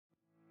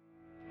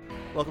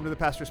Welcome to the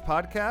Pastor's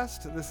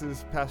Podcast. This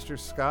is Pastor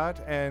Scott,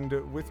 and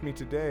with me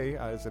today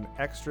as an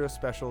extra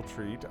special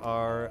treat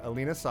are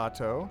Alina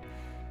Sato.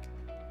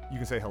 You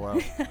can say hello.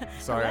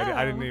 Sorry, Hello.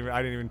 I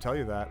didn't even tell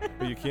you that,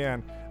 but you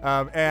can.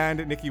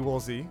 And Nikki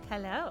Woolsey.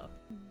 Hello.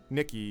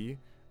 Nikki,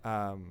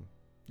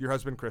 your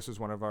husband Chris is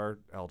one of our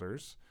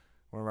elders,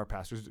 one of our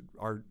pastors,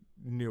 our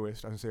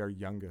newest. I was gonna say our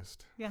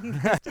youngest.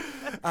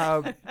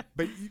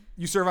 But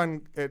you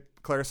serve at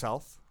Claris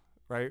Health,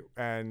 right?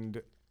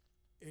 And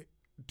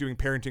doing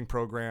parenting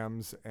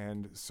programs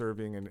and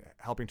serving and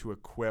helping to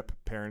equip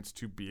parents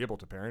to be able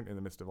to parent in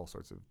the midst of all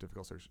sorts of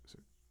difficult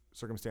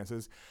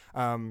circumstances.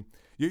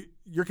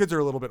 Your kids are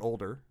a little bit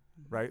older,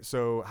 right?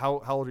 So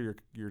how old are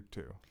your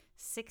two?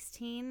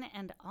 16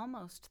 and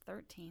almost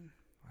 13.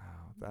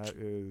 Wow, that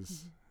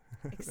is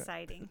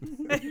Exciting.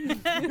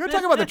 You're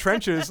talking about the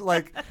trenches,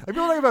 like people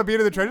talking about being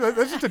in the trenches.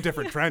 That's just a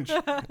different trench.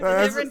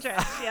 Different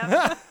trench,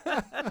 yeah.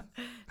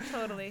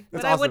 Totally.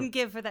 That's But I awesome. wouldn't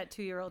give for that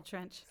 2-year-old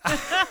trench.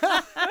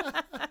 That's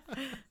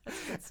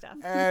good stuff.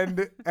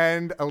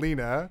 And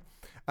Alina,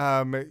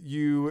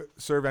 you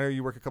serve. I know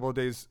you work a couple of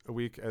days a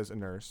week as a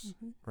nurse,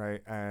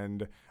 right?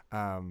 And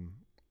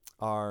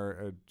are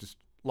a just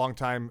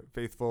longtime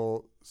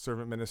faithful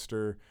servant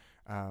minister.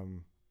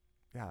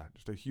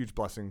 Just a huge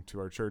blessing to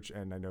our church,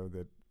 and I know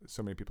that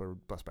so many people are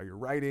blessed by your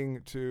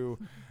writing too.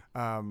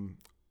 How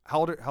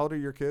old are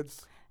your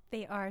kids?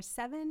 They are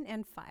 7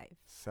 and 5.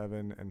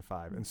 7 and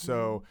 5, and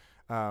so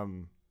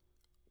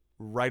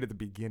right at the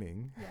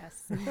beginning.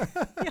 Yes.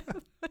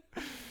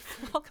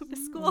 Welcome to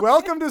school.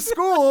 Welcome to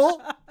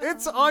school.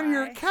 It's on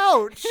your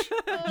couch.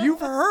 You've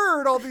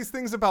heard all these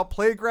things about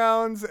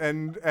playgrounds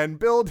and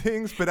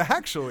buildings, but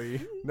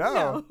actually,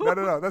 no.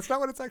 That's not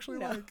what it's actually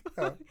like.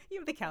 No. You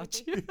have the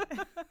couch.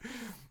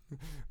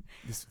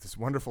 This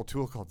wonderful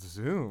tool called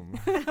Zoom.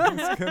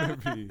 It's gonna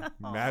be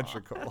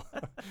magical.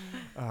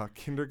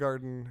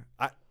 Kindergarten.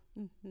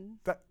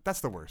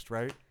 That's the worst,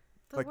 right?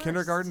 The worst.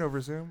 Kindergarten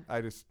over Zoom.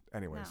 Anyways.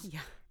 No. Yeah.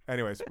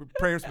 Anyways,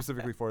 praying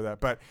specifically for that,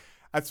 but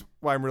that's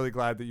why I'm really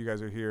glad that you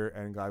guys are here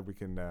and glad we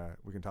can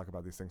talk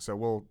about these things.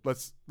 So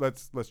let's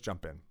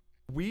jump in.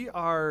 We're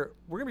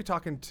going to be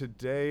talking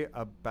today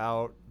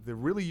about the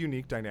really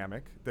unique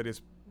dynamic that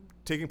is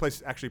taking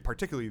place actually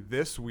particularly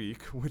this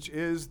week, which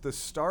is the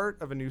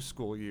start of a new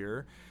school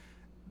year,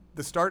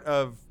 the start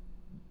of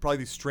probably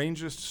the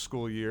strangest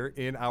school year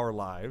in our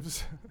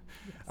lives,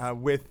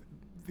 with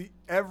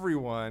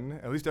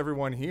at least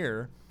everyone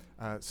here,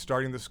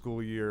 starting the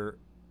school year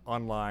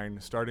online,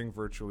 starting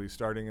virtually,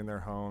 starting in their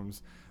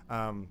homes.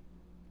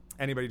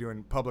 Anybody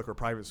doing public or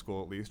private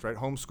school, at least, right?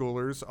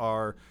 Homeschoolers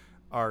are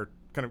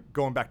kind of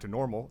going back to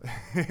normal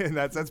in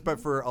that sense. But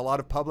for a lot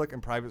of public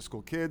and private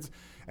school kids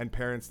and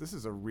parents, this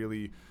is a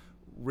really,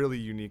 really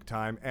unique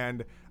time.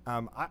 And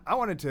I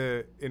wanted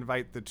to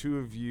invite the two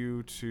of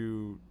you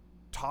to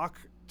talk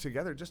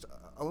together just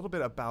a little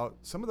bit about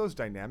some of those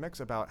dynamics,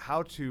 about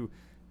how to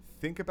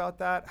think about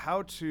that,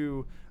 how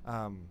to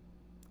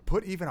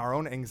put even our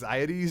own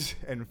anxieties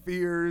and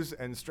fears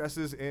and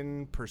stresses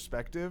in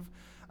perspective,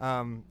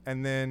 and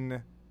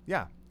then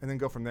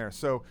go from there.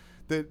 So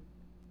the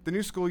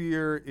new school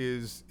year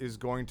is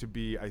going to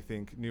be, I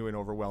think, new and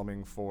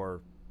overwhelming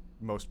for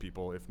most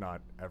people, if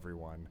not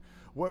everyone.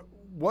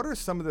 What are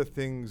some of the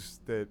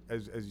things that,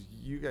 as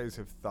you guys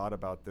have thought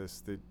about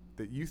this,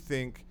 that you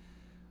think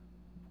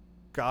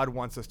God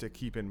wants us to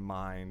keep in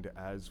mind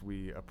as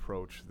we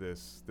approach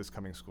this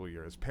coming school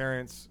year, as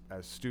parents,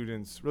 as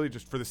students, really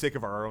just for the sake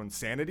of our own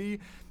sanity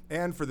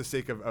and for the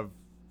sake of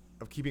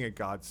keeping a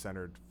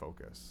God-centered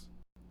focus?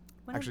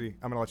 Actually,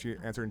 I'm going to let you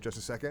answer in just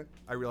a second.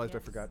 I realized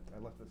Yes. I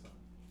left this on.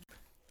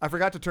 I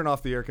forgot to turn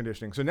off the air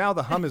conditioning, so now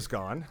the hum is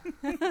gone,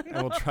 and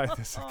we'll try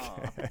this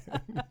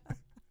again.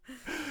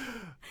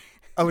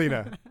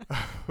 Alina,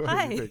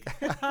 what do you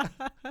Hi.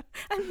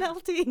 I'm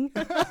melting.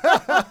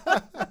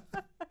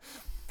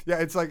 Yeah,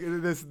 it's like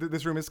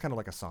this room is kind of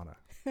like a sauna,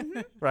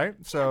 right?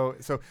 So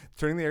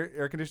turning the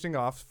air conditioning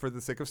off for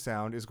the sake of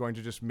sound is going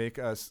to just make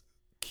us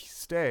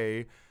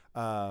stay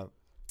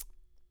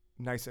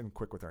nice and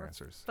quick with our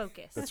answers.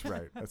 Focus. That's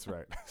right.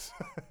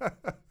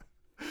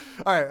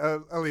 All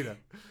right, Alina.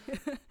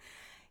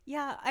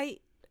 Yeah,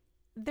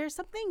 there's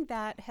something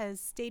that has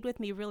stayed with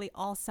me really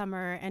all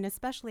summer, and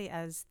especially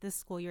as this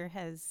school year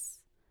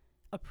has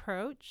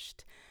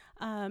approached.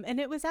 And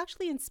it was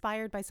actually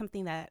inspired by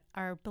something that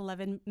our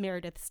beloved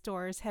Meredith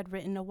Storrs had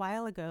written a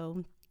while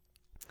ago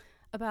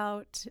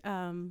about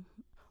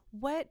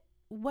what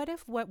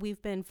if what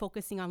we've been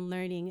focusing on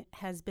learning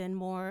has been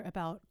more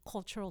about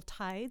cultural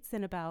tides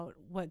than about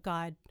what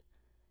God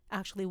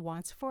actually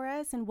wants for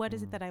us, and what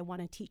is it that I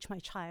want to teach my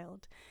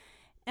child.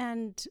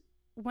 And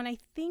when I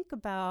think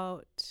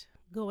about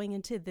going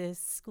into this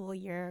school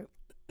year,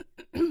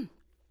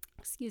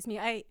 excuse me,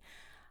 I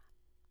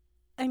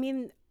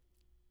mean,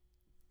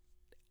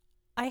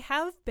 I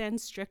have been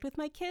strict with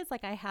my kids.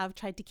 Like, I have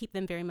tried to keep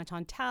them very much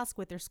on task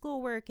with their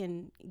schoolwork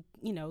and,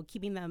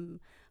 keeping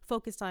them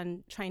focused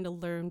on trying to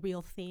learn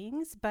real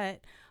things.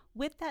 But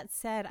with that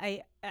said,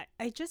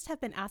 I just have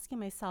been asking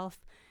myself,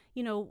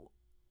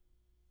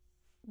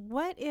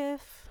 what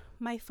if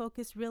my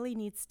focus really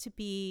needs to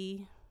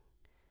be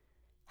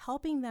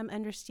helping them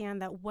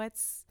understand that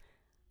what's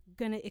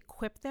going to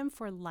equip them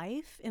for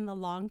life in the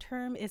long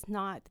term is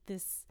not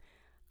this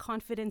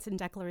confidence and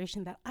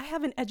declaration that I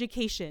have an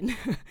education.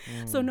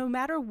 So no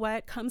matter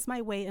what comes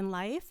my way in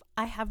life,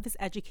 I have this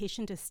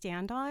education to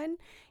stand on,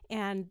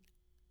 and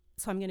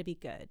so I'm going to be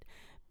good.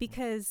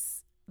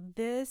 Because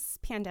this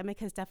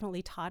pandemic has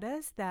definitely taught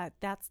us that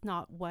that's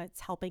not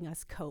what's helping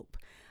us cope.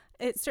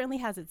 It certainly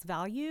has its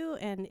value,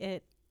 and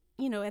it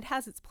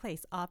has its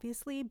place,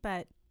 obviously,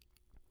 but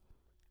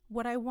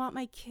what I want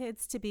my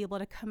kids to be able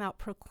to come out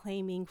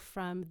proclaiming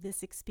from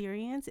this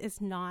experience is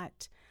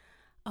not,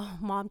 oh,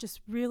 Mom just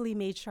really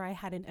made sure I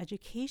had an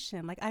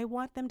education. Like, I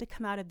want them to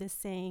come out of this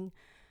saying,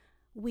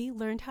 we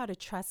learned how to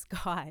trust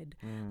God.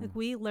 Like,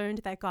 we learned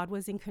that God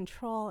was in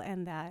control,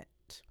 and that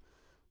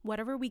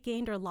whatever we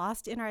gained or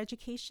lost in our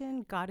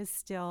education, God is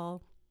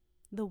still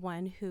the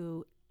one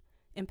who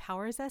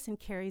empowers us and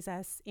carries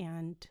us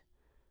and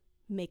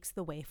makes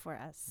the way for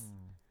us.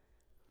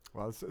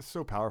 Well, it's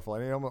so powerful. I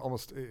mean,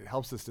 it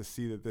helps us to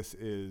see that this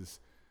is,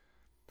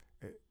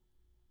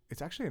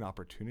 it's actually an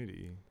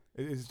opportunity.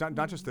 It's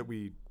not just that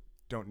we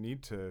don't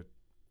need to,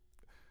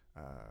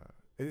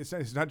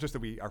 it's not just that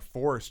we are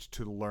forced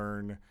to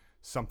learn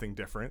something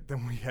different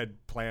than we had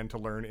planned to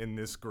learn in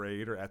this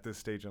grade or at this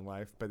stage in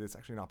life, but it's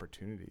actually an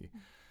opportunity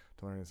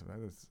to learn something.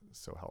 That is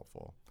so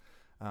helpful.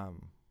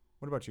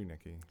 What about you,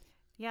 Nikki?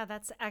 Yeah,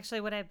 that's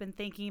actually what I've been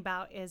thinking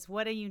about, is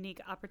what a unique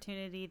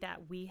opportunity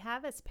that we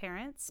have as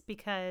parents,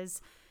 because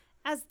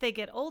as they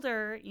get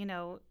older,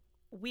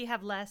 we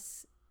have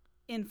less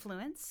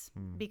influence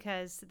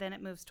because then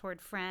it moves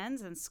toward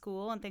friends and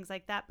school and things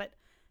like that. But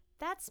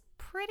that's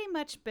pretty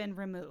much been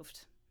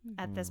removed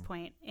at this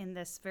point in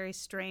this very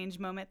strange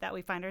moment that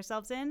we find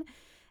ourselves in.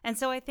 And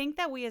so I think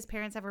that we as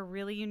parents have a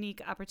really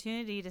unique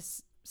opportunity to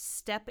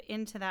step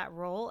into that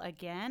role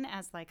again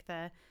as like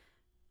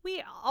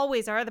we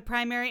always are the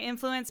primary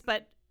influence,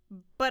 but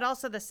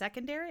also the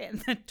secondary and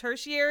the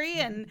tertiary,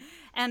 and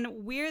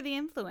we're the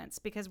influence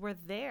because we're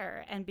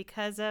there, and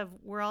because of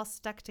we're all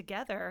stuck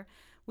together.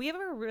 We have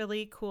a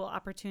really cool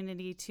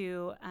opportunity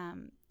to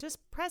just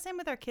press in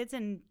with our kids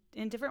in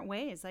different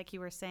ways, like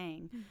you were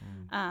saying,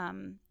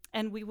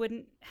 and we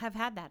wouldn't have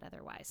had that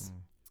otherwise.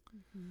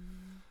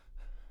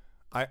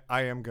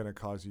 I am going to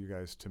cause you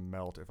guys to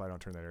melt if I don't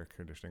turn that air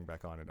conditioning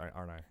back on,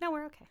 aren't I? No,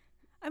 we're okay.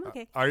 I'm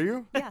okay. Are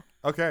you? Yeah.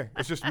 Okay.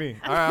 It's just me.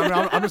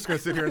 I'm just going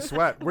to sit here and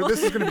sweat.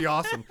 This is going to be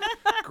awesome.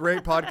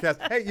 Great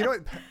podcast. Hey, you know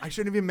what? I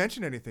shouldn't even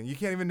mention anything. You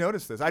can't even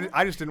notice this.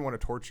 I just didn't want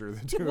to torture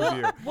the two of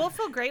you. We'll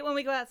feel great when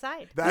we go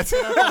outside. That's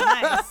It'll feel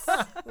nice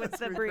with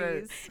the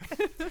breeze.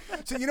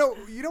 So,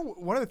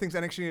 one of the things,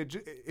 and actually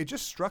it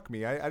just struck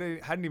me. I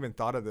hadn't even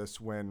thought of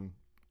this when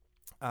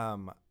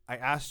I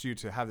asked you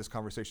to have this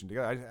conversation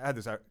together. I had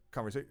this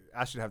conversation,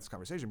 asked you to have this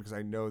conversation because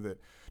I know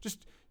that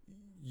just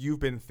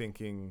you've been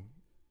thinking.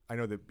 I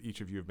know that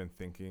each of you have been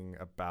thinking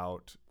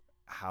about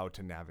how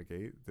to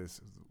navigate this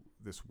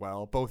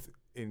well, both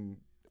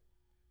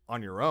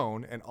on your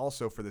own and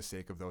also for the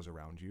sake of those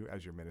around you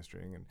as you're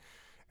ministering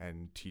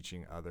and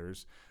teaching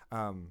others.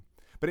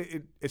 But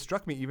it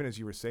struck me, even as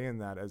you were saying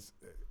that, as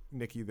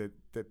Nikki, that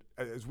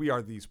as we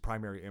are these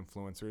primary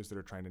influencers that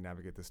are trying to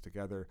navigate this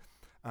together,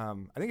 I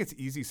think it's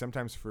easy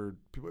sometimes for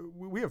people.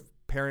 We have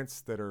parents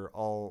that are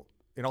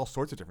in all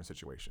sorts of different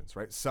situations,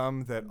 right?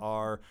 Some that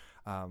are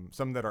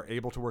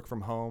able to work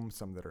from home,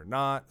 some that are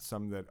not,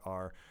 some that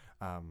are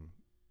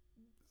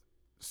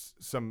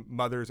some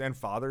mothers and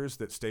fathers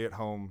that stay at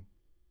home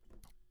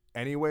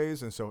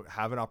anyways, and so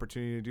have an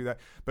opportunity to do that.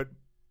 But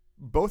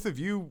both of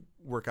you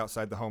work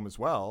outside the home as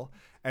well,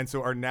 and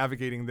so are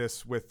navigating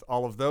this with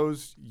all of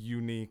those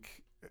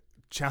unique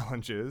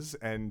challenges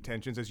and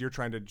tensions as you're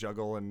trying to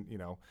juggle and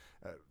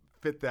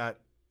fit that.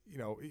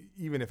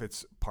 Even if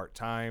it's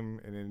part-time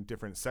and in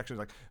different sections,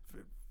 like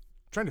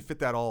trying to fit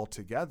that all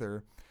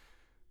together.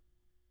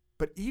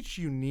 But each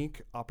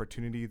unique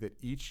opportunity that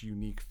each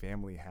unique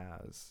family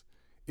has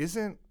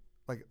isn't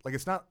like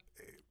it's not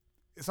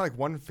like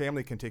one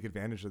family can take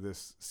advantage of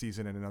this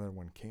season and another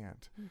one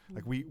can't.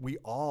 Like we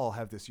all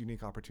have this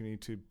unique opportunity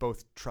to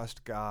both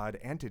trust God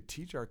and to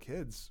teach our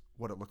kids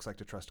what it looks like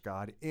to trust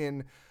God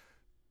in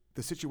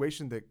the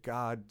situation that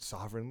God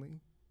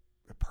sovereignly,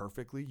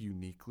 perfectly,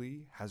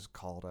 uniquely has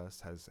called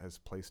us, has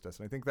placed us.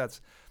 And I think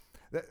that's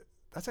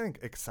I think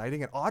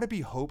exciting and ought to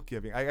be hope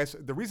giving. I guess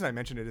the reason I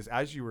mentioned it is,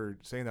 as you were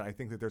saying that, I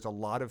think that there's a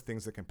lot of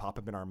things that can pop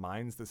up in our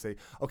minds that say,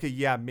 okay,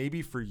 yeah,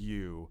 maybe for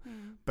you,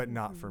 but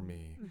not for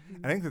me.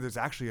 And I think that there's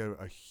actually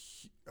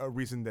a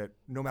reason that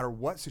no matter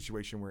what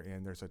situation we're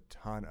in, there's a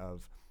ton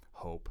of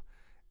hope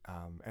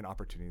and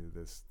opportunity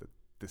that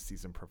this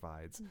season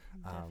provides.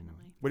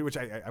 Which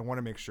I want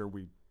to make sure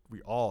we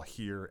all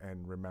hear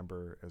and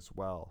remember as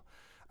well.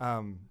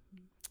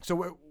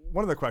 So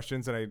one of the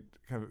questions, and I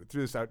kind of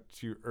threw this out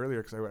to you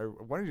earlier because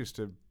I wanted you just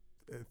to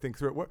think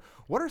through it.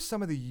 What are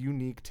some of the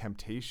unique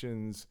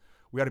temptations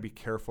we ought to be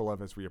careful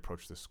of as we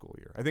approach this school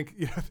year? I think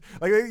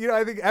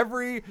I think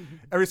every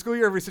school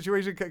year, every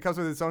situation comes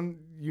with its own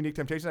unique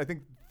temptation. I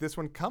think this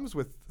one comes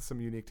with some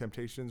unique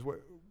temptations.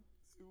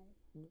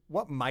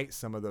 what might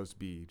some of those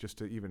be, just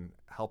to even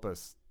help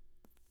us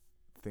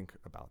think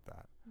about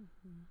that?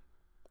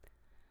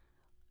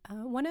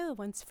 One of the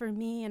ones for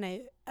me,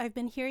 and I've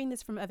been hearing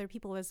this from other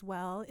people as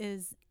well,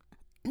 is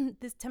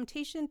this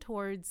temptation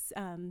towards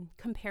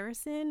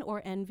comparison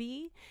or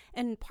envy.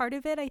 And part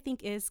of it, I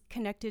think, is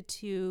connected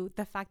to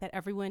the fact that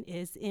everyone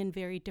is in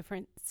very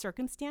different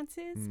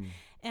circumstances.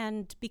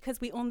 And because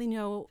we only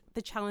know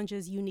the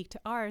challenges unique to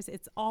ours,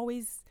 it's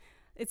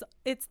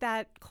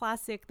that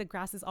classic, the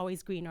grass is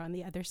always greener on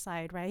the other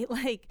side, right?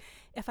 Like,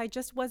 if I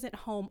just wasn't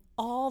home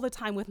all the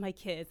time with my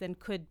kids and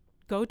could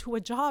go to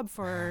a job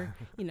for,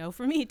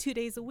 for me, 2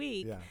 days a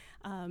week,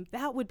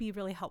 that would be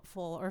really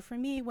helpful. Or for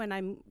me, when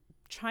I'm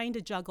trying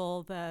to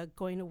juggle the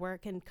going to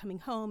work and coming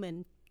home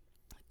and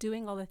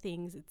doing all the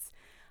things, it's,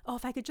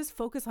 if I could just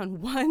focus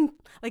on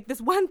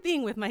this one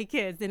thing with my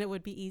kids, then it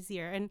would be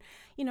easier. And,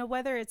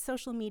 whether it's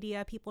social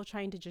media, people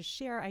trying to just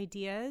share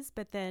ideas,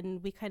 but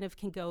then we kind of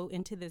can go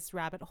into this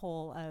rabbit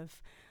hole of,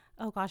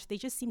 oh gosh, they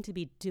just seem to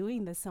be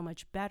doing this so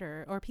much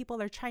better. Or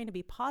people are trying to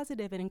be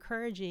positive and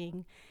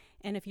encouraging.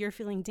 And if you're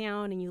feeling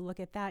down and you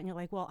look at that and you're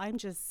like, well, I'm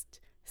just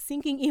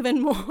sinking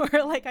even more,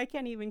 like I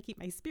can't even keep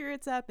my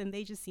spirits up, and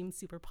they just seem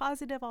super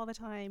positive all the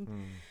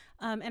time.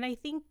 And I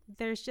think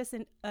there's just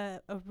a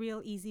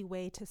real easy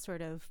way to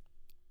sort of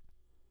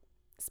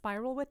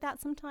spiral with that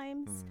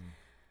sometimes,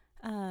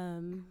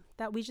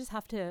 that we just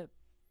have to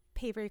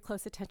pay very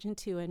close attention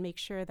to and make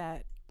sure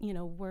that,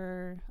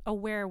 we're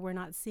aware we're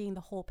not seeing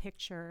the whole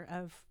picture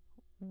of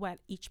what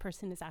each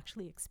person is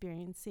actually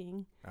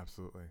experiencing.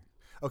 Absolutely.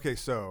 Okay,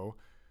 so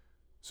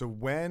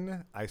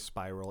when I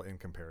spiral in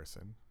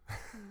comparison,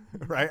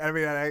 right? I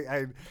mean,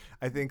 I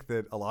think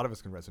that a lot of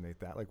us can resonate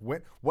that. Like,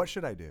 what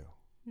should I do?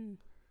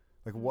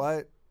 Like,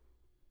 where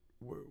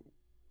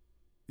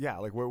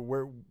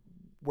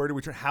do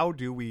we try? How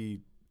do we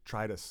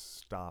try to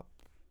stop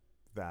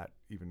that,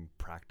 even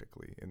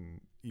practically,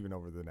 even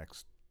over the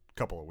next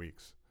couple of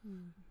weeks?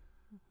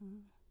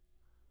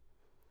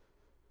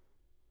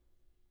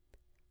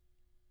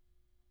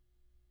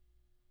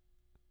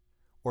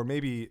 Or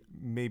maybe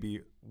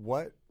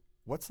what's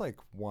what's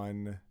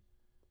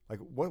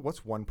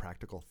one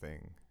practical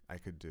thing I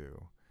could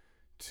do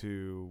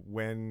to,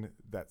 when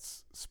that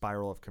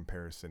spiral of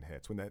comparison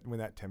hits, when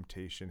that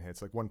temptation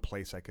hits, like one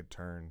place I could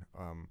turn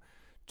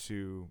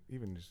to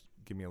even just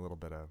give me a little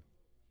bit of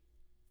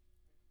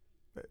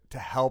to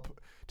help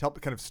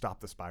kind of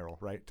stop the spiral,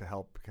 right? To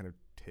help kind of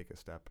take a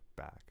step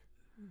back.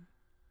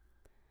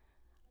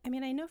 I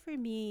mean, I know for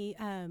me,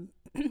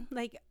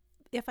 like,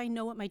 if I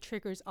know what my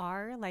triggers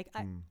are, like,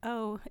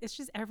 it's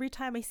just every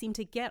time I seem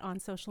to get on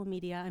social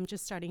media, I'm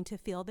just starting to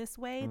feel this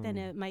way, then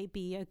it might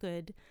be a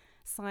good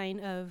sign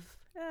of,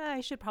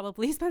 I should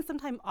probably spend some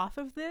time off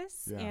of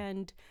this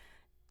and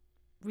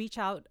reach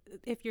out.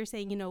 If you're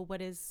saying,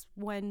 what is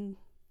one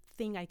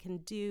thing I can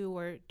do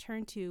or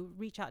turn to,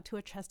 reach out to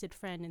a trusted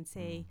friend and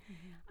say,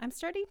 I'm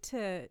starting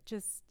to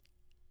just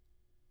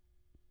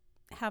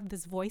have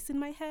this voice in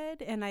my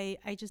head, and I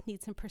just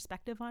need some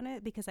perspective on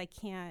it because I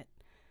can't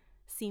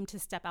seem to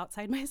step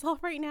outside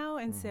myself right now.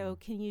 And so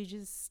can you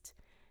just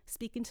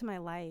speak into my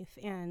life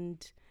and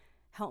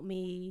help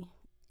me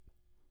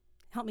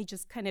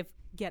just kind of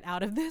get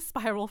out of this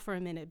spiral for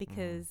a minute,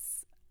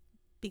 because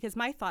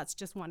my thoughts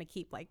just want to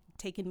keep like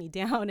taking me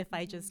down if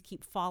I just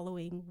keep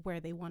following where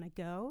they want to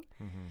go.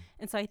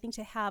 And so I think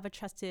to have a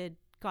trusted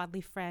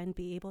godly friend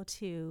be able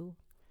to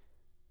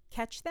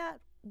catch that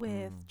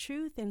with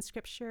truth and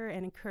scripture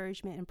and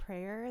encouragement and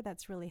prayer,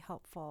 that's really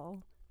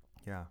helpful.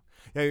 Yeah.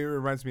 It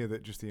reminds me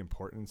of just the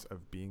importance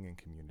of being in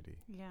community,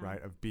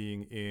 right? Of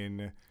being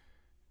in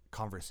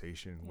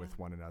conversation with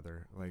one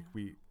another. Like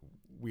we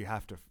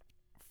have to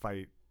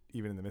fight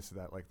even in the midst of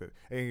that. Like that,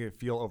 I think it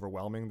feel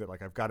overwhelming that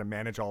like I've got to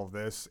manage all of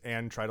this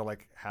and try to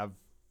like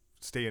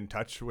stay in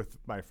touch with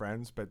my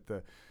friends, but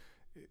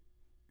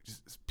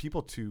just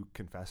people to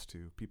confess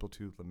to, people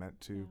to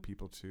lament to,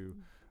 people to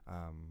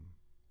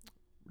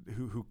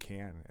who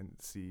can and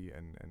see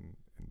and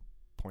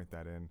point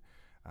that in.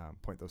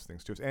 Point those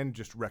things to us, and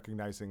just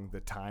recognizing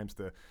the times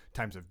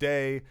of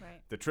day,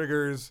 the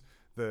triggers,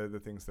 the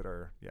things that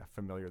are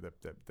familiar that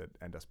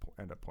end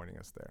up pointing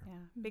us there. Yeah,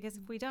 because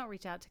if we don't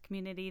reach out to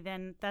community,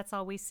 then that's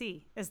all we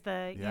see is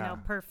the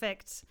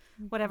perfect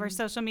whatever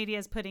social media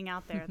is putting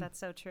out there. That's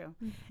so true.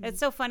 It's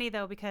so funny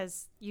though,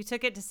 because you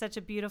took it to such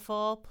a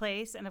beautiful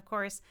place, and of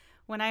course,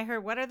 when I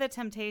heard what are the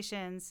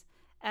temptations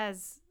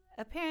as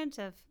a parent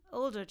of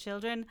older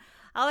children,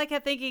 all I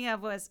kept thinking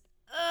of was,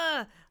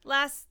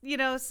 last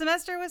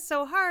semester was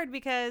so hard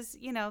because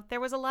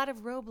there was a lot of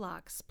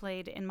Roblox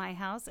played in my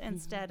house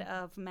instead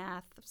of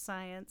math,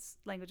 science,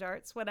 language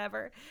arts,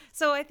 whatever.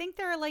 So I think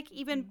there are like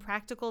even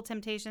practical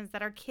temptations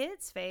that our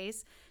kids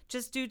face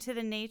just due to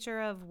the nature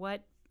of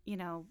what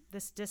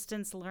this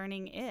distance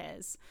learning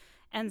is.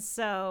 And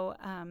so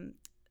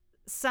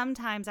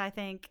sometimes I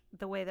think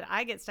the way that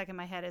I get stuck in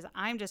my head is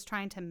I'm just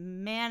trying to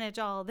manage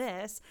all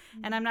this,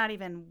 and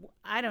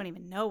I don't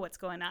even know what's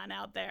going on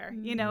out there,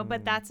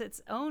 but that's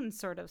its own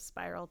sort of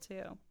spiral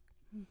too.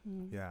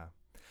 Yeah.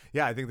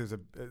 Yeah, I think there's a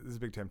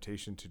big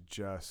temptation to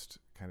just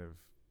kind of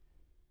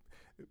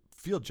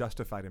feel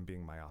justified in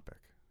being myopic,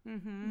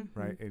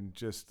 right? And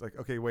just like,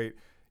 okay, wait,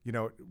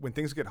 when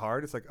things get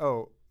hard, it's like,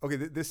 oh, okay,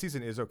 this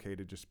season is okay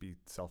to just be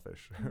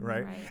selfish,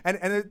 right?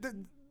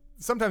 And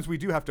sometimes we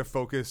do have to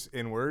focus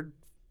inward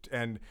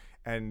and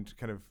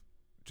kind of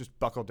just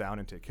buckle down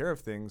and take care of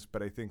things.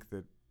 But I think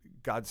that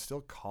God's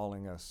still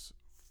calling us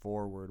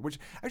forward, which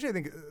actually I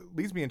think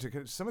leads me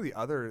into some of the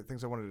other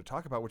things I wanted to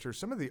talk about, which are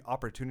some of the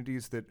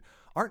opportunities that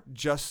aren't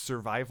just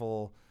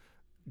survival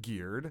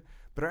geared,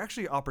 but are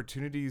actually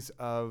opportunities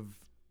of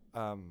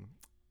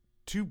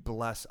to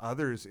bless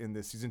others in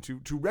this season,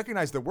 to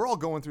recognize that we're all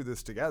going through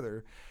this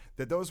together,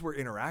 that those we're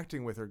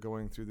interacting with are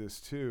going through this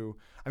too.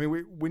 I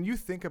mean, when you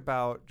think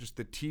about just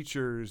the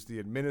teachers, the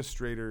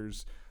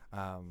administrators,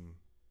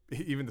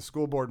 even the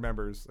school board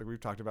members, like we've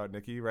talked about,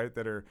 Nikki, right,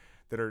 that are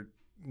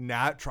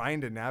not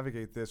trying to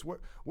navigate this,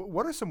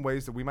 what are some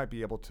ways that we might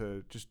be able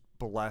to just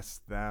bless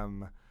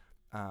them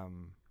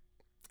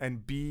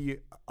and be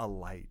a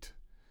light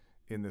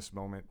in this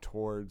moment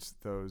towards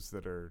those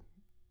that are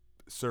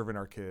serving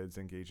our kids,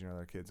 engaging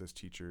other kids as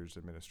teachers,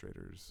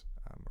 administrators,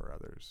 or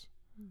others?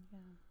 Yeah.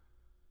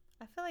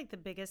 I feel like the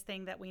biggest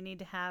thing that we need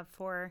to have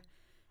for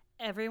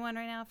everyone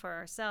right now, for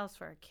ourselves,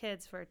 for our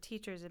kids, for our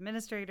teachers,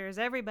 administrators,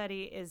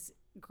 everybody, is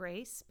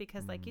grace,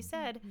 because like you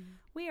said,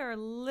 we are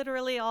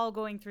literally all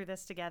going through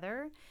this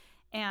together.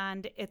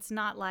 And it's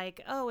not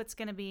like, oh, it's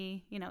going to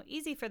be,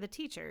 easy for the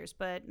teachers,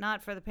 but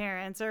not for the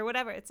parents or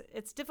whatever.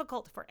 It's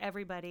difficult for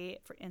everybody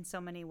in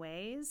so many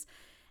ways.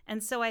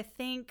 And so I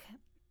think,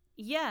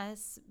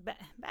 yes,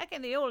 back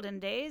in the olden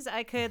days,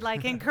 I could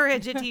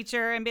encourage a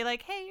teacher and be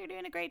like, hey, you're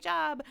doing a great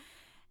job.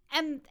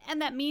 And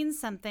that means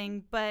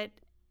something. But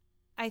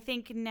I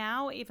think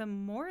now even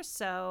more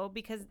so,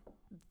 because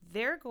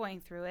they're going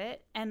through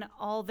it and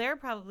all they're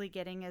probably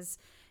getting is,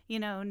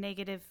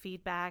 negative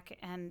feedback.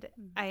 And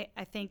I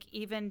think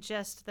even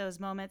just those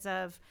moments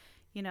of,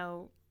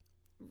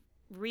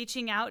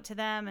 reaching out to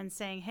them and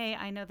saying, hey,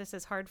 I know this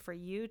is hard for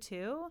you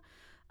too,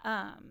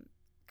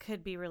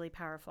 could be really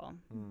powerful.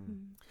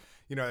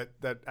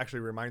 That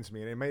actually reminds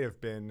me, and it may have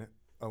been,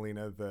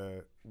 Alina,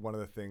 one of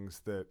the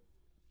things that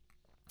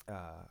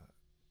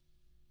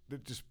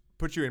just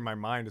put you in my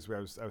mind as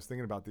I was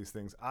thinking about these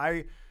things.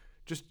 I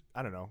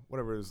don't know,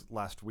 whatever it was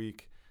last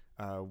week,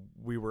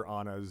 we were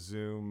on a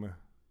Zoom,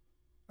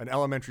 an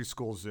elementary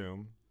school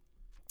Zoom,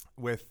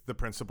 with the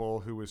principal,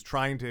 who was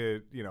trying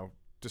to,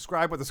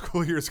 describe what the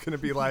school year is going to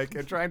be like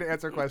and trying to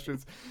answer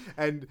questions.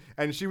 And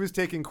she was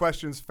taking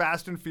questions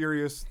fast and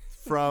furious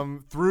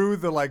through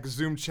the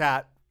Zoom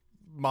chat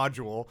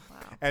module. Wow.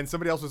 And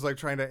somebody else was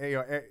trying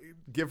to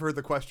give her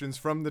the questions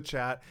from the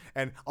chat.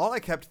 And all I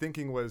kept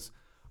thinking was,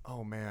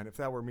 oh man, if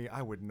that were me,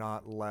 I would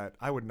not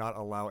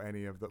allow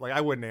any of I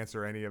wouldn't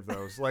answer any of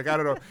those. I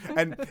don't know.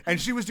 And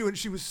she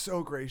was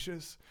so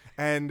gracious.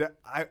 And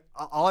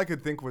all I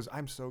could think was,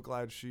 I'm so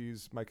glad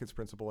she's my kid's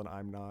principal and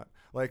I'm not.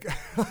 Because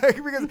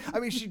I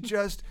mean,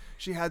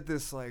 she had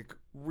this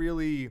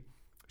really,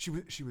 she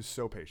was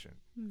so patient.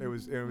 Mm-hmm. It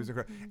was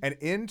incredible. And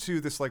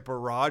into this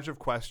barrage of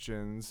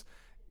questions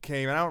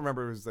came, and I don't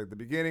remember, it was the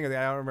beginning of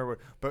I don't remember,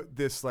 but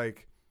this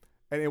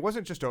and it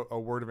wasn't just a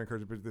word of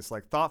encouragement, but this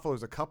thoughtful,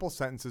 there's a couple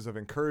sentences of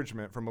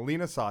encouragement from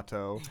Alina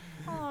Sato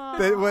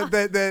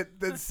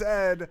that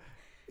said,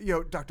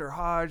 Dr.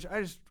 Hodge,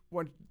 I just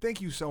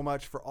thank you so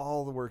much for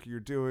all the work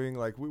you're doing.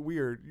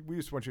 We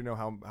just want you to know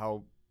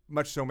how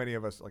much so many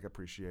of us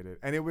appreciate it.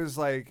 And it was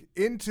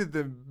into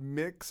the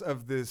mix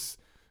of this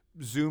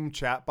Zoom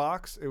chat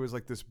box, it was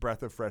this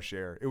breath of fresh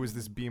air. It was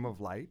this beam of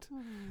light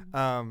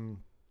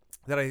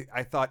that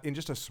I thought in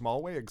just a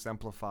small way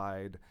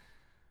exemplified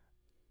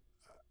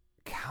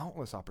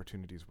countless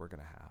opportunities we're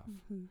going to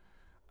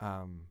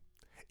have.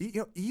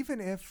 Even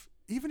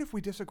if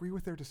we disagree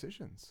with their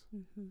decisions,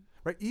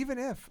 right? Even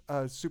if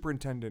a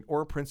superintendent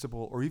or a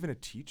principal or even a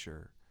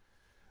teacher,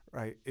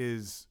 right,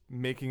 is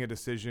making a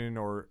decision,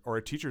 or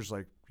a teacher's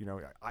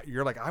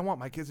you're I want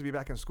my kids to be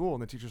back in school,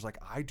 and the teacher's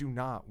I do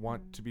not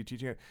want to be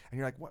teaching it, and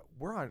you're what?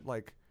 We're on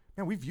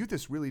man, we view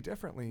this really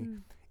differently,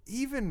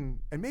 even,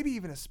 and maybe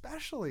even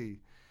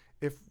especially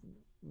if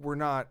we're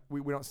not,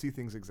 we don't see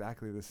things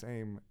exactly the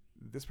same.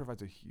 This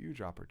provides a huge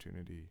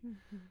opportunity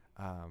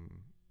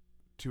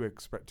to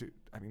express,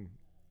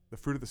 the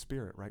fruit of the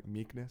Spirit, right?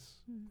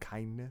 Meekness,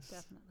 kindness,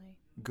 definitely,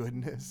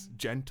 goodness,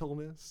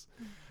 gentleness,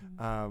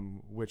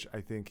 which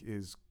I think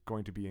is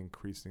going to be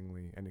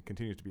increasingly, and it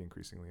continues to be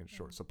increasingly in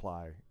short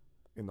supply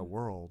in the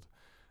world.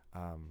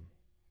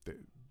 They're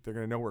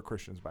going to know we're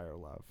Christians by our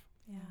love,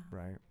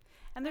 right?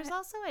 And there's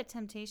also a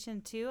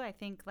temptation too, I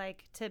think,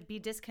 to be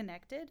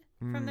disconnected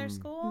from their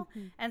school.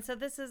 And so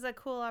this is a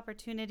cool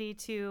opportunity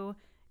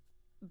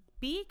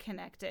be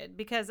connected,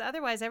 because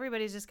otherwise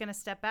everybody's just going to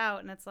step out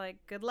and it's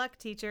good luck,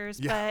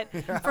 teachers. But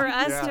for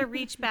us to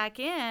reach back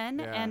in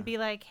and be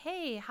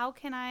hey, how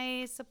can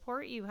I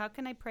support you? How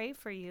can I pray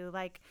for you?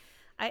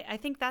 I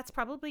think that's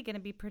probably going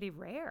to be pretty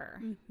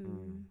rare.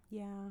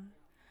 Yeah.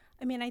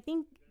 I mean, I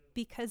think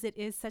because it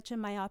is such a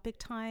myopic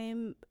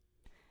time,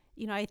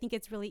 I think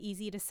it's really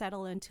easy to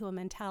settle into a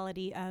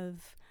mentality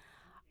of,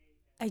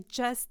 I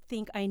just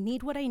think I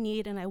need what I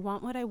need and I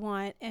want what I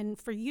want. And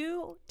for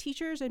you,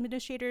 teachers,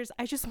 administrators,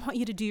 I just want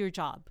you to do your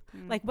job.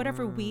 Like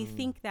whatever we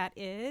think that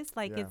is,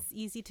 like it's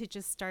easy to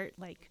just start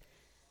like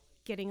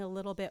getting a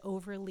little bit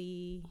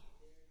overly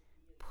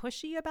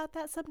pushy about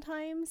that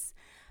sometimes.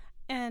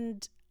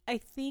 And I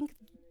think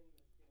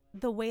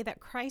the way that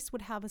Christ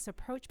would have us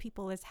approach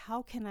people is,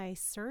 how can I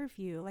serve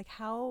you? Like,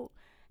 how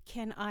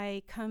can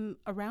I come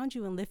around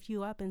you and lift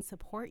you up and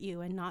support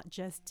you and not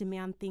just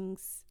demand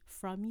things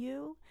from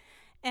you?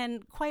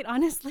 And quite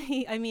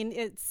honestly, I mean,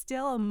 it's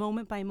still a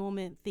moment by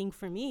moment thing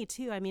for me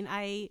too. I mean,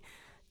 I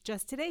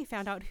just today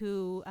found out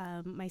who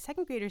my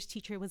second graders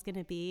teacher was going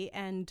to be.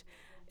 And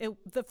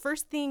the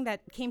first thing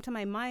that came to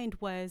my mind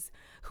was,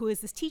 who is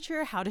this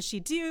teacher? How does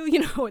she do?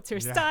 What's her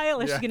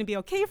style? Is she going to be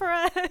okay for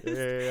us?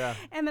 Yeah.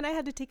 And then I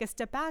had to take a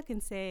step back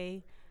and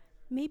say,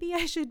 maybe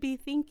I should be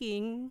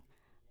thinking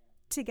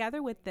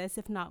together with this,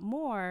 if not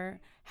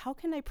more, how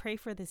can I pray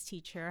for this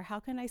teacher?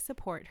 How can I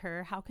support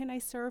her? How can I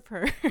serve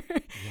her?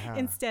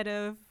 Instead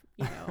of,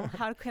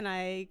 how can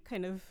I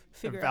kind of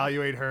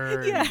evaluate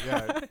her?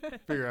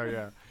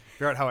 Figure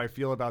out how I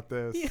feel about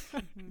this.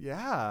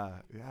 Yeah,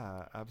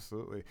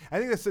 absolutely. I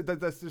think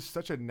that's just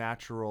such a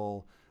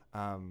natural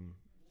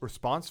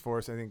response for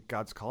us. I think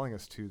God's calling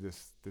us to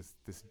this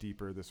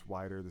deeper, this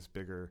wider, this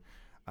bigger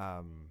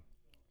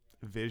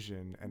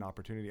vision and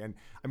opportunity. And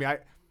I mean,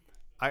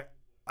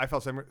 I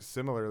felt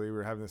similarly. We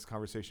were having this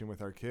conversation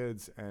with our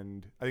kids,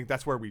 and I think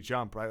that's where we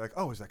jump, right? Like,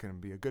 oh, is that going to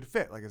be a good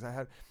fit? Like,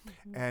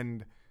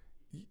 and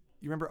you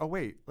remember, oh,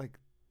 wait, like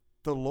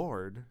the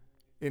Lord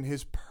in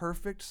his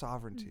perfect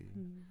sovereignty,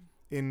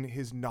 in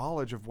his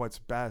knowledge of what's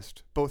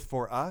best, both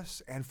for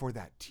us and for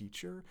that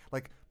teacher,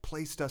 like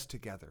placed us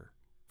together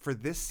for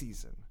this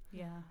season.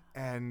 Yeah.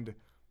 And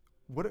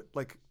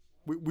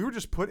we were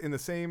just put in the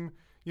same,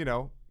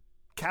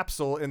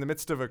 capsule in the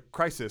midst of a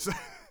crisis,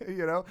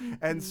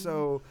 and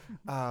so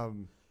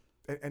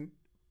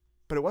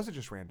but it wasn't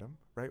just random,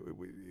 right?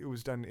 It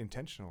was done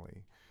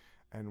intentionally,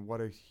 and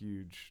what a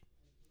huge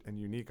and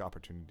unique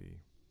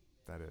opportunity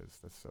that is.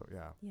 That's so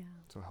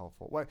so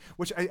helpful.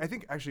 Which I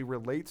think actually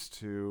relates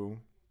to,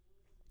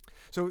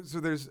 so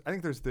there's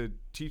the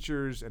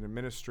teachers and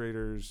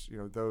administrators,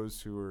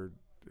 those who are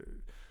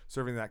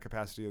serving that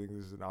capacity. I think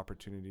this is an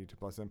opportunity to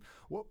bless them.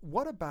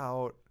 What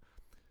about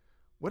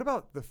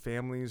the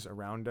families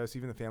around us,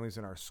 even the families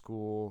in our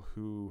school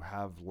who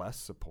have less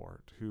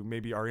support, who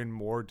maybe are in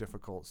more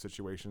difficult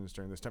situations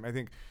during this time? I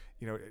think,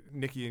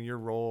 Nikki, in your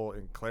role,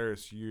 and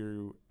Claris,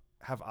 you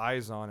have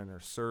eyes on and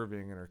are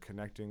serving and are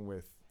connecting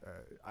with,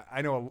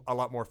 I know a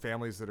lot more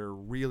families that are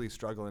really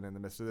struggling in the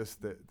midst of this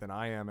than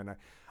I am. And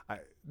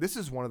this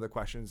is one of the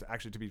questions,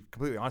 actually, to be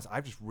completely honest,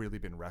 I've just really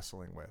been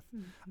wrestling with.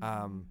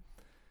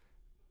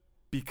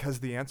 Because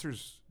the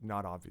answer's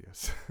not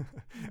obvious.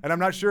 And I'm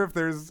not sure if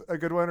there's a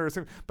good one or a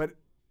simple, but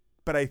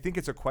I think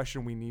it's a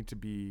question we need to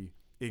be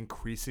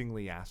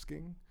increasingly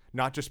asking,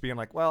 not just being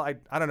like, well, I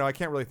don't know, I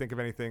can't really think of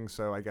anything,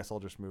 so I guess I'll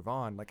just move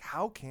on. Like,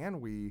 how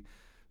can we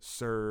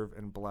serve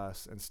and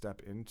bless and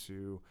step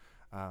into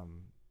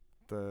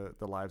the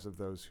lives of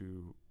those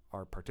who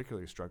are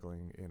particularly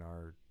struggling in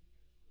our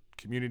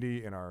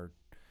community, in our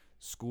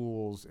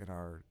schools, in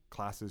our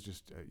classes,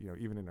 just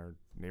even in our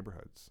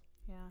neighborhoods?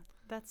 Yeah,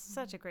 that's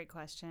such a great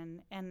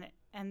question. And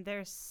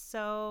there's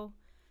so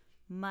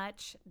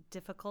much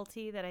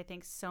difficulty that I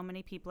think so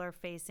many people are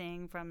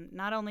facing, from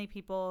not only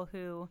people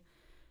who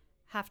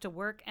have to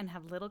work and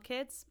have little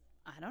kids.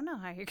 I don't know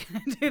how you're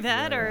going to do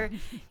that. Or,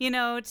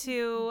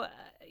 to,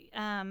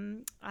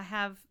 I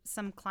have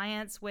some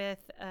clients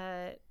with,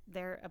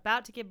 they're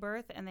about to give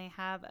birth and they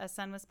have a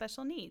son with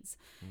special needs.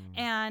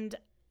 And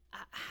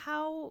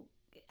how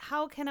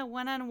can a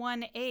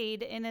one-on-one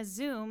aid in a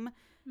Zoom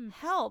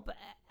help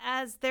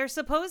as they're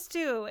supposed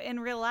to in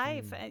real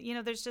life?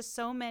 There's just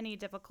so many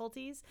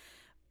difficulties.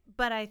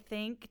 But I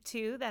think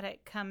too that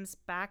it comes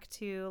back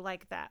to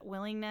like that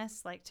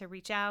willingness, like to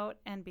reach out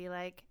and be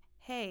like,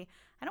 hey,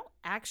 I don't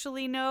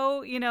actually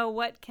know,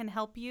 what can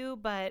help you,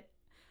 but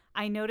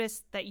I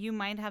noticed that you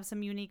might have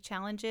some unique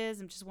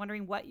challenges. I'm just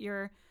wondering what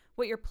your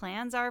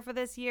plans are for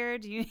this year.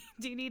 Do you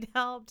need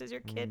help? Does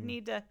your kid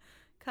need to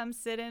come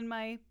sit in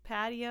my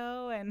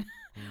patio and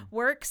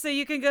work so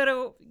you can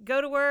go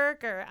to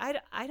work? Or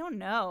I don't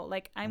know.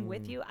 Like, I'm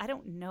with you. I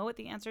don't know what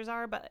the answers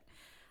are, but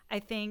I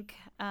think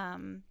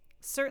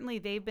certainly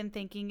they've been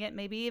thinking it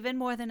maybe even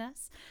more than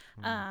us.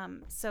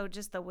 So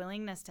just the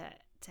willingness to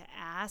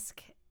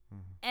ask,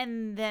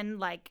 and then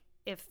like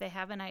if they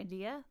have an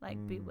idea,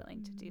 like be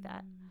willing to do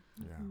that.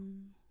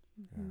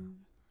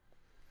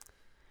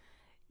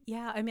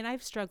 Yeah, I mean,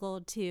 I've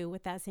struggled too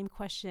with that same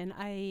question.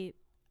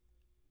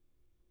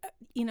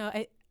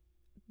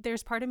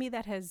 There's part of me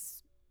that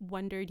has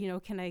wondered,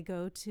 can I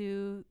go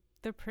to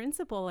the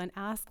principal and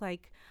ask,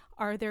 like,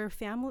 are there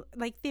family,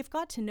 like they've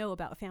got to know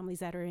about families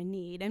that are in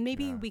need. And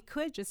maybe Yeah. we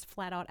could just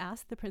flat out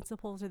ask the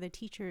principals or the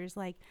teachers,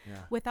 like,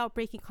 Yeah. without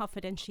breaking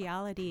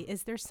confidentiality,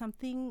 is there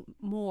something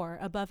more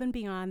above and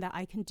beyond that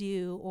I can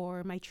do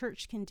or my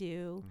church can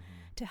do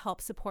to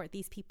help support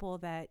these people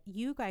that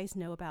you guys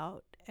know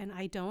about and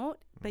I don't,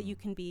 but you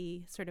can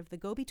be sort of the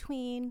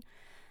go-between.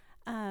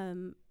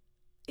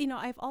 You know,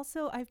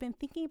 I've been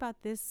thinking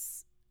about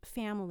this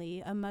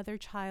family, a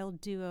mother-child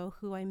duo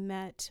who I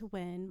met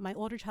when my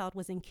older child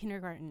was in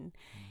kindergarten.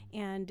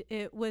 And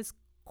it was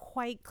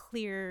quite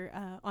clear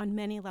on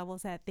many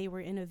levels that they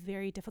were in a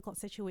very difficult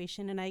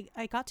situation. And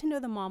I got to know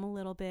the mom a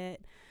little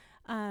bit.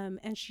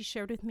 And she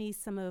shared with me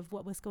some of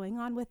what was going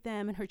on with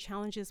them and her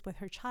challenges with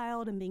her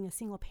child and being a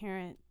single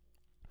parent.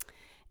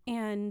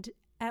 And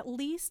at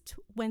least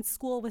when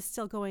school was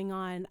still going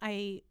on,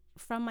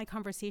 from my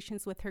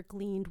conversations with her,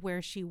 gleaned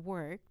where she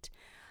worked.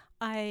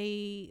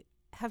 I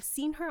have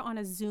seen her on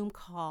a Zoom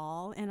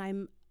call, and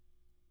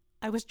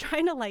I was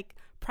trying to like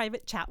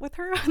private chat with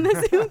her on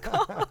the Zoom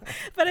call,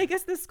 but I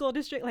guess the school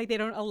district, like, they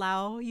don't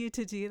allow you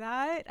to do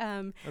that.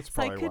 That's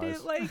so I probably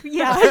couldn't wise. like,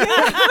 yeah.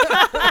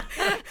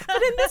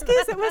 But in this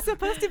case, it was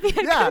supposed to be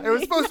a Yeah, good it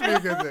was thing. supposed to be a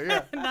good thing.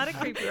 Yeah. Not a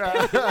creepy.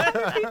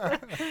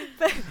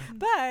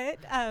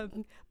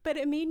 But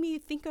it made me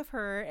think of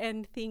her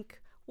and think,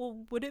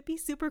 well, would it be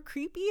super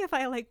creepy if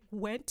I like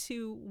went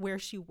to where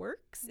she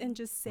works and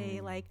just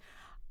say like,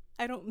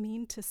 I don't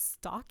mean to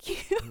stalk you.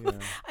 Yeah.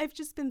 I've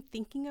just been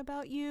thinking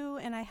about you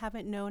and I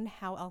haven't known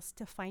how else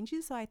to find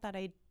you. So I thought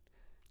I'd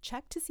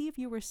check to see if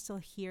you were still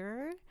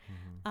here,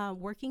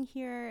 working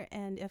here.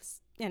 And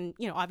you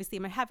know, obviously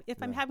if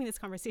I'm having this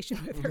conversation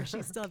with her,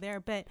 she's still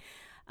there, but,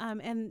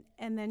 and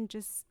then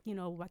just, you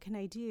know, what can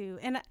I do?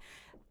 And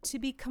to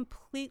be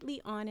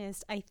completely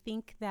honest, I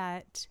think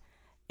that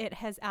it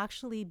has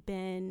actually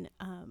been,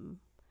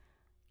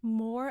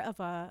 more of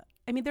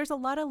there's a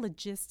lot of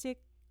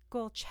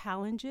logistical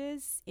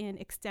challenges in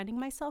extending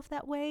myself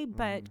that way,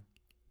 but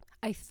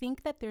I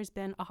think that there's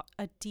been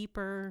a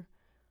deeper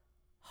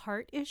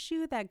heart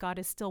issue that God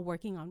is still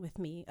working on with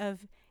me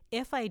of,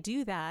 if I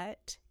do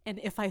that and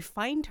if I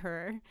find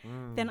her,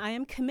 then I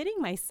am committing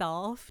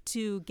myself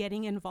to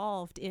getting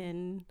involved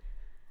in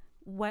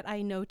what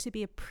I know to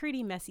be a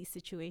pretty messy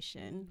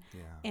situation.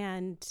 Yeah.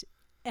 And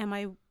am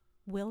I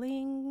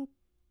willing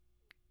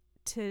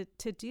to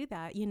do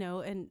that, you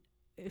know, and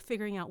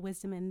figuring out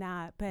wisdom in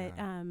that.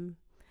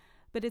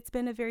 But it's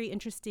been a very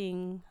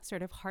interesting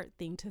sort of heart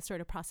thing to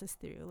sort of process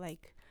through,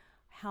 like,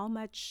 how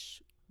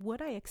much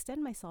would I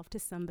extend myself to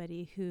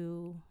somebody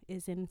who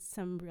is in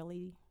some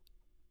really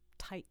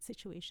tight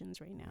situations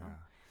right now?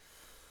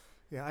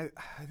 Yeah, I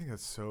think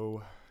that's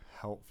so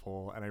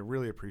helpful, and I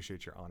really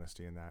appreciate your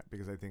honesty in that,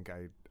 because I think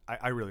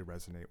I really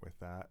resonate with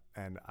that.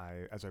 And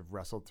as I've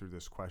wrestled through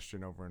this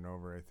question over and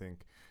over, I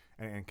think,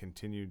 and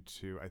continued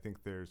to, I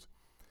think there's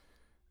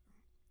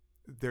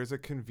a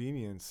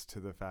convenience to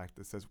the fact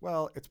that says,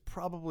 well, it's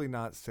probably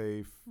not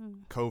safe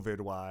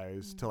COVID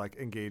wise to like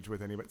engage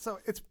with anybody. So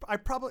I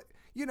probably,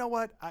 you know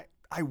what,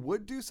 I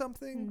would do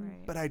something,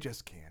 Right. but I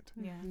just can't.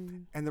 Yeah.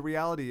 And the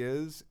reality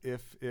is,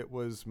 if it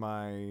was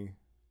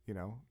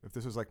if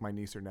this was like my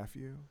niece or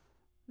nephew,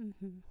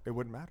 it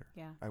wouldn't matter.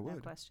 Yeah. I No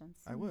would. questions.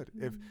 I would.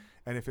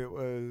 If it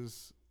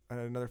was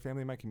another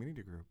family in my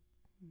community group,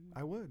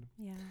 I would.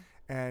 Yeah.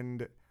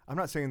 And I'm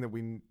not saying that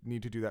we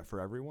need to do that for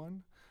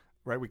everyone,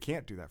 right? We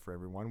can't do that for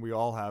everyone. We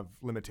all have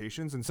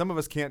limitations, and some of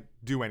us can't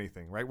do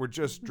anything, right? We're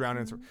just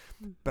drowning.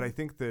 But I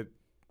think that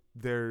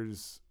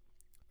there's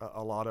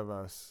a lot of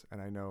us,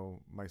 and I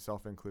know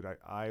myself included,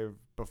 I've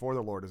before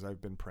the Lord, as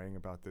I've been praying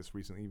about this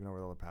recently, even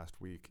over the past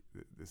week,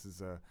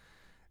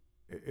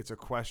 it's a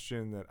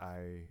question that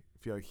I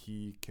feel like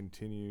He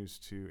continues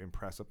to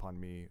impress upon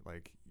me.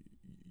 Like,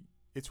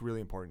 it's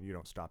really important you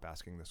don't stop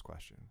asking this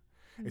question.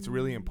 It's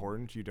really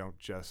important you don't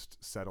just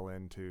settle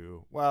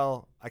into,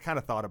 well, I kind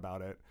of thought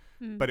about it,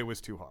 but it was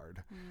too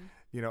hard.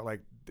 You know,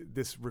 like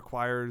this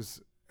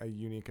requires a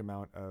unique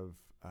amount of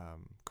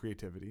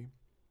creativity.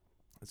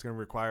 It's going to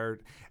require,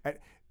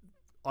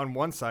 on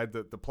one side,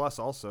 the plus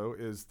also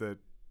is that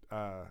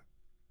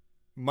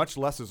much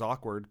less is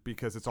awkward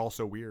because it's all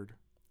so weird.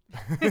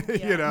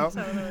 You know?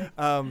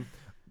 Totally.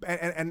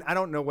 And I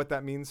don't know what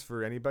that means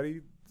for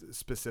anybody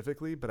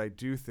specifically, but I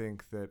do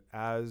think that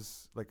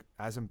as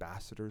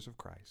ambassadors of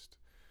Christ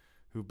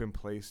who've been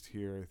placed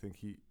here, I think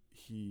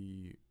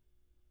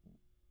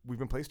we've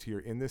been placed here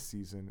in this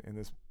season, in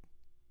this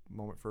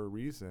moment for a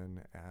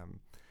reason,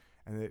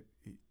 and that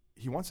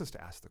he wants us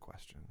to ask the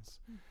questions.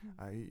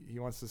 He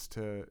wants us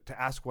to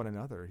ask one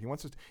another. He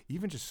wants us to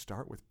even just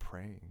start with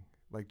praying,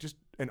 like just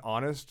an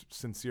honest,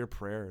 sincere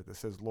prayer that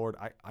says, Lord,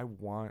 I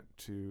want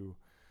to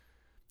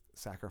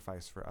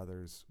sacrifice for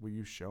others. Will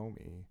you show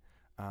me?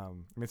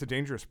 It's a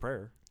dangerous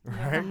prayer,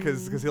 right?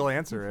 Because he'll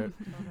answer it.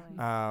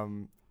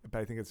 Totally. But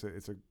I think it's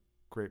a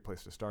great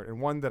place to start,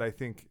 and one that I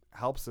think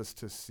helps us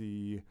to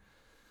see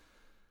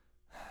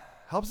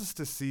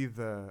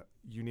the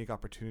unique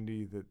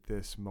opportunity that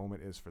this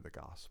moment is for the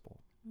gospel,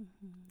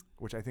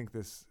 which I think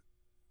it's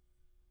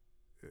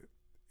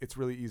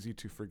really easy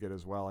to forget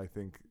as well. I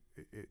think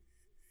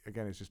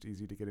again, it's just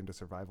easy to get into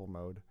survival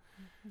mode.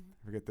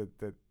 Forget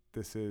that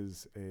this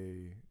is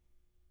a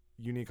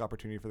unique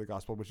opportunity for the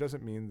gospel, which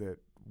doesn't mean that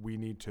we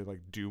need to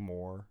like do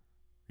more,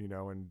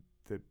 and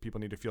that people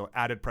need to feel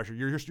added pressure.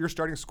 You're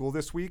starting school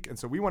this week, and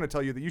so we want to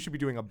tell you that you should be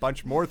doing a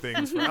bunch more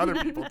things for other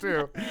people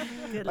too.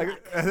 Good like,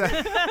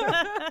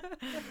 luck.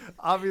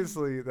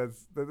 Obviously,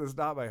 that's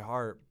not my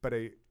heart, but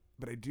I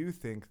do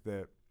think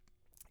that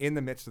in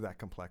the midst of that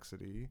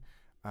complexity,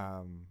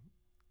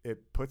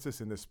 it puts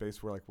us in this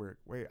space where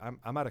wait,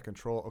 I'm out of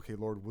control. Okay,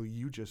 Lord, will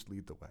you just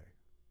lead the way?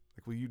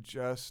 Like, will you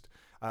just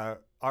as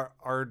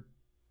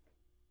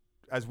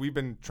we've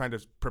been trying to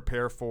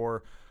prepare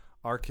for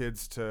our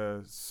kids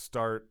to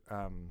start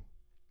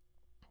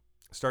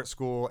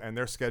school and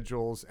their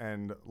schedules,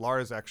 and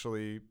Laura's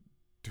actually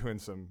doing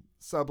some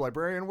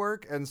sub-librarian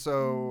work, and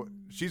so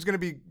she's going to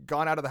be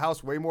gone out of the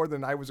house way more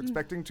than I was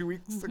expecting 2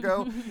 weeks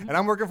ago, and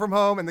I'm working from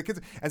home, and the kids,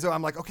 and so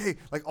I'm like, okay,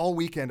 like all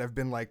weekend I've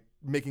been like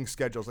making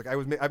schedules. Like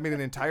I've made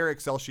an entire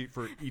Excel sheet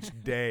for each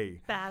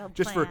day. Battle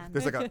just plan. for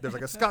there's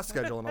like a Scott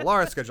schedule and a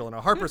Laura schedule and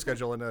a Harper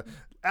schedule and a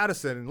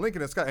Addison and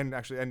Lincoln and Scott, and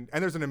actually and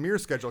there's an Amir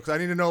schedule, because I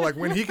need to know like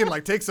when he can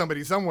like take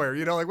somebody somewhere,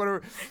 like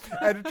whatever.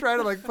 I had to try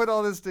to like put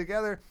all this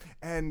together.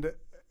 And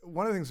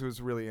one of the things that was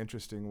really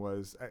interesting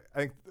was I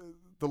think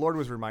the Lord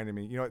was reminding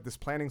me, this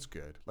planning's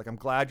good. Like, I'm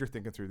glad you're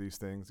thinking through these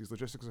things. These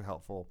logistics are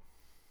helpful,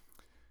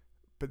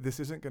 but this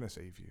isn't going to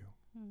save you.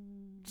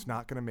 It's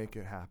not going to make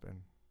it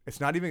happen. It's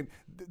not even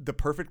the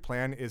perfect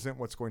plan isn't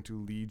what's going to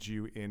lead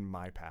you in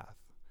my path.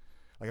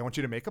 Like, I want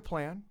you to make a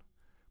plan,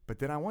 but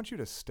then I want you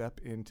to step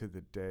into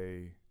the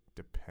day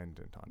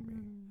dependent on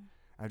me.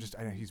 I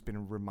know he's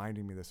been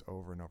reminding me this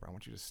over and over. I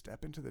want you to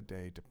step into the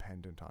day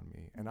dependent on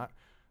me, and I'm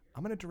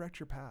going to direct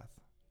your path,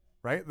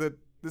 right?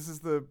 This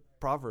is the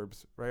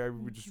Proverbs, right?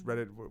 We just read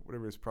it,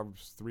 whatever it is,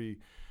 Proverbs 3,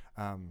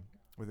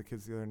 with the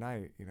kids the other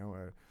night.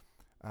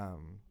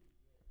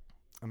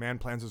 A man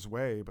plans his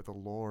way, but the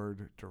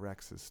Lord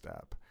directs his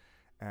step.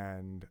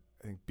 And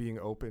I think being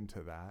open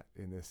to that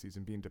in this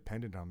season, being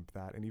dependent on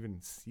that, and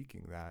even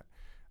seeking that,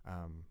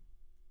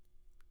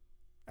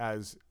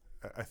 as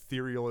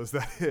ethereal as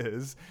that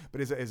is,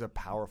 but is a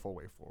powerful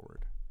way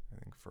forward, I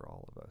think, for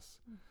all of us.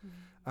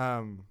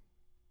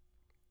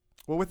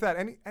 Well, with that,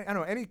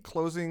 any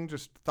closing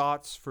just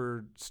thoughts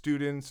for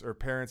students or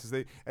parents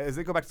as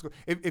they go back to school?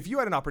 If you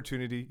had an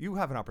opportunity, you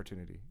have an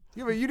opportunity.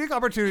 You have a unique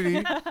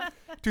opportunity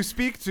to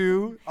speak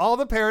to all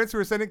the parents who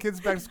are sending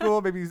kids back to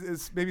school,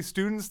 maybe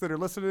students that are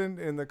listening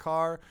in the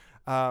car.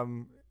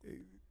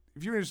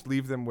 If you were to just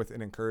leave them with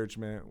an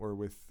encouragement or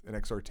with an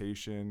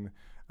exhortation,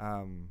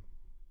 I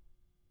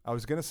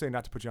was going to say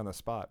not to put you on the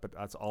spot, but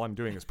that's all I'm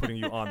doing is putting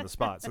you on the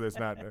spot. So there's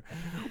not.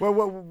 Well,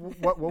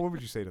 what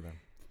would you say to them?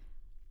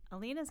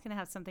 Alina's going to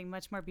have something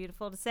much more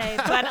beautiful to say,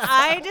 but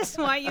I just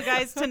want you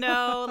guys to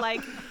know,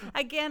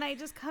 again, I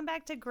just come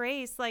back to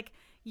grace.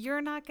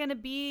 You're not going to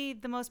be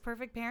the most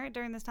perfect parent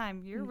during this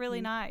time. You're really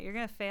not. You're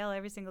going to fail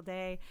every single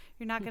day.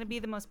 You're not going to be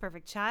the most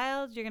perfect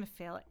child. You're going to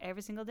fail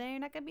every single day. You're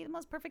not going to be the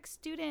most perfect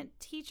student,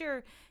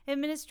 teacher,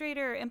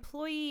 administrator,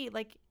 employee.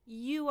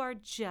 You are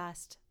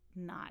just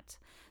not.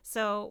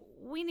 So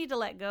we need to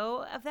let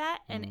go of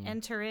that and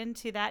enter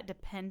into that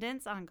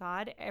dependence on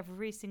God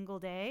every single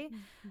day.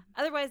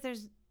 Otherwise,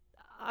 there's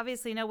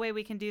obviously no way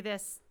we can do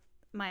this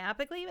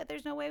myopically, but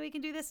there's no way we can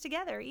do this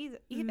together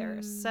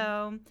either.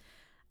 So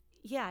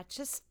yeah,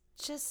 just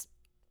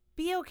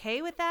be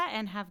okay with that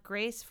and have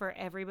grace for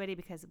everybody,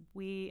 because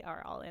we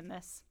are all in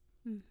this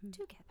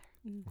together.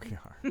 We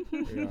are.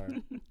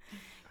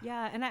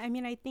 Yeah.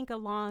 And I think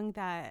along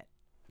that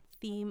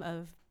theme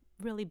of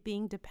really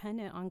being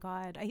dependent on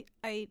God,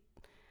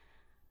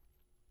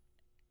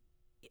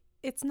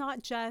 it's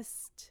not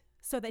just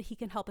so that he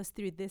can help us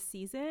through this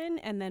season,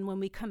 and then when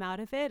we come out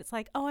of it, it's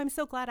like, oh, I'm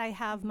so glad I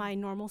have my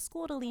normal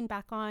school to lean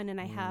back on, and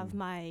I have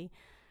my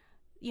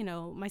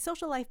my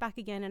social life back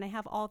again, and I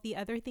have all the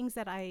other things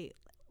that I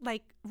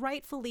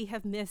rightfully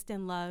have missed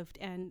and loved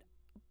and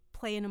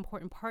play an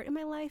important part in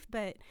my life,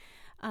 but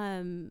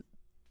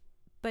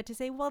to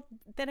say, well,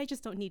 then I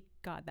just don't need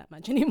God that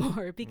much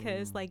anymore,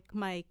 because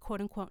my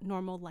quote unquote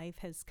normal life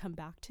has come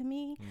back to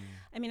me.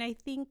 I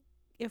think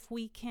if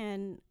we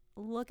can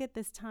look at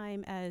this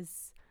time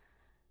as,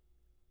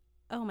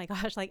 oh my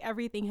gosh,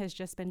 everything has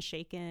just been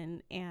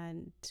shaken,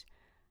 and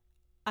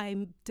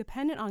I'm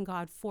dependent on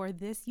God for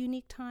this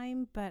unique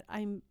time, but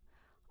I'm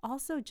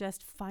also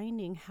just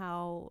finding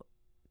how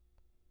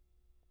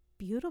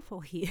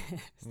beautiful he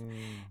is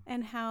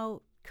and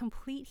how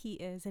complete he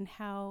is, and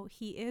how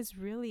he is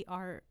really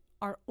our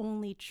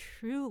only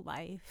true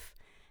life,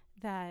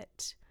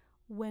 that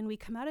when we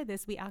come out of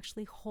this, we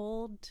actually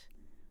hold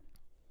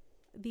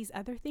these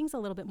other things a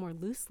little bit more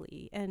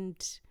loosely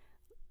and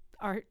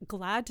are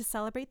glad to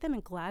celebrate them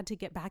and glad to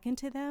get back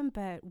into them,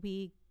 but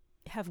we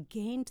have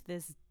gained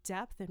this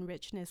depth and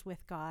richness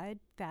with God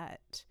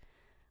that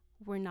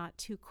we're not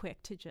too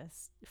quick to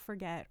just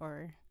forget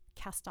or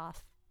cast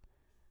off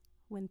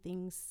when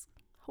things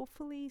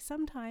hopefully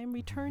sometime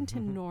return to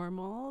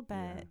normal,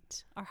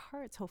 but our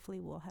hearts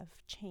hopefully will have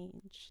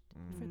changed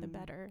for the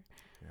better.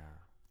 Yeah.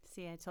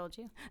 See, I told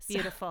you.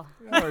 Beautiful.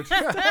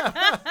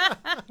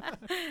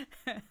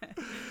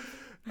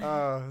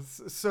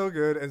 So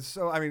good, and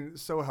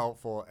so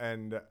helpful,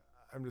 and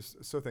I'm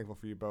just so thankful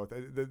for you both.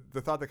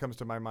 The thought that comes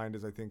to my mind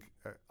is, I think,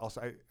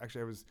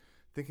 I was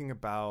thinking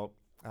about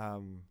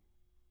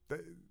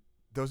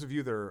those of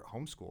you that are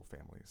homeschool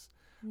families,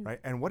 right?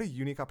 And what a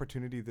unique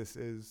opportunity this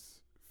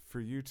is for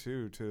you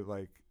too, to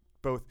like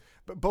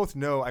both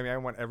know. I mean, I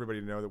want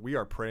everybody to know that we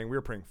are praying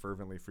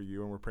fervently for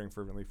you, and we're praying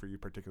fervently for you,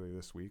 particularly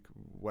this week,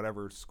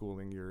 whatever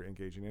schooling you're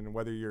engaging in, and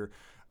whether you're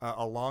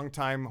a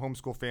long-time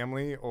homeschool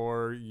family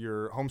or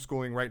you're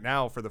homeschooling right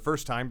now for the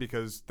first time,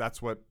 because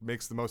that's what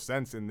makes the most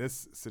sense in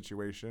this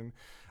situation.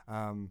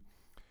 I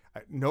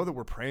know that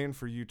we're praying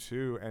for you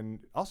too, and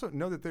also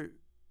know that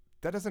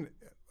that doesn't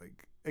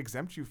like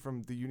exempt you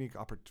from the unique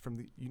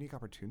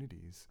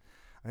opportunities.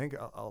 I think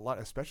a lot,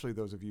 especially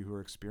those of you who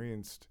are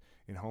experienced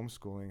in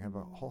homeschooling, have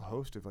a whole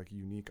host of like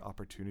unique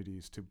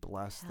opportunities to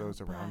bless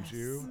those around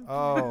you.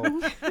 Oh,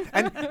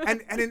 and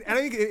I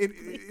think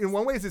in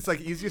one way it's like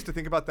easiest to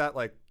think about that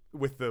like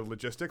with the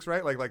logistics,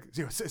 right? Like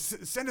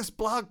send us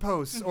blog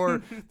posts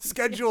or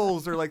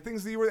schedules or like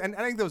things that you were. And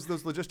I think those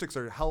logistics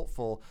are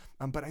helpful.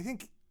 But I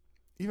think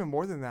even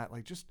more than that,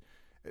 like just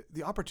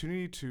the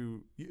opportunity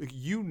to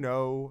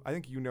I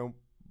think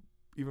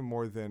even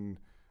more than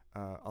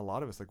a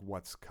lot of us, like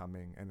what's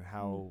coming and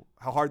how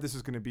hard this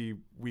is going to be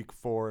week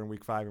 4 and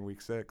week 5 and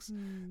week 6,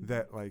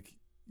 that like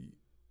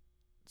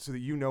so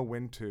that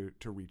when to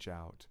reach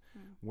out,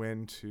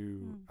 when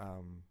to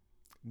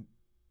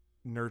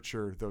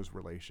nurture those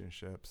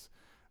relationships,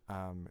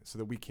 so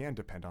that we can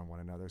depend on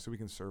one another, so we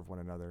can serve one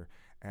another,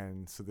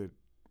 and so that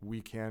we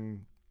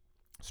can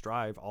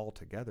strive all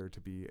together to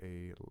be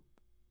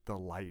the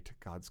light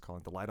God's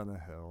calling, the light on the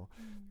hill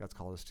God's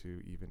called us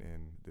to, even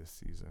in this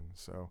season.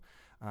 So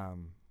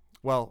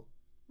well,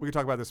 we could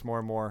talk about this more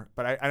and more,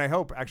 but I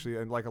hope, actually,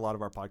 and like a lot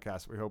of our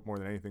podcasts, we hope more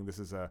than anything, this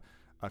is a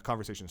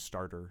conversation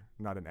starter,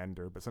 not an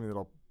ender, but something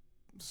that'll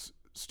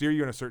steer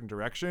you in a certain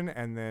direction,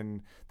 and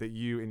then that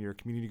you, in your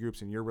community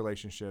groups, in your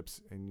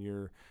relationships, in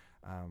your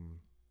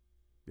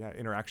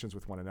interactions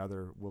with one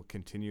another, will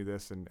continue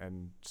this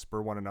and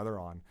spur one another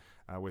on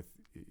with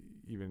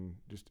even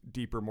just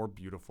deeper, more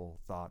beautiful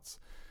thoughts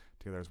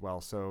together as well.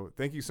 So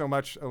thank you so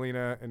much,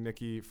 Alina and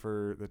Nikki,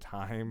 for the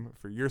time,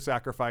 for your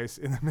sacrifice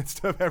in the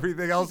midst of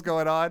everything else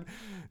going on,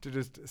 to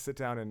just sit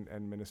down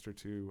and minister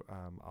to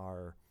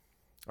our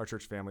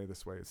church family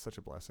this way. It's such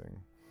a blessing.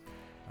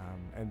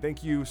 And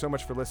thank you so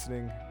much for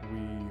listening. We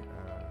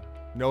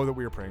know that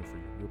we are praying for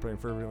you. We're praying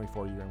fervently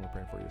for you, and we're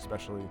praying for you,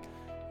 especially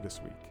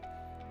this week.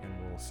 And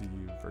we'll see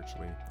you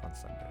virtually on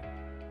Sunday.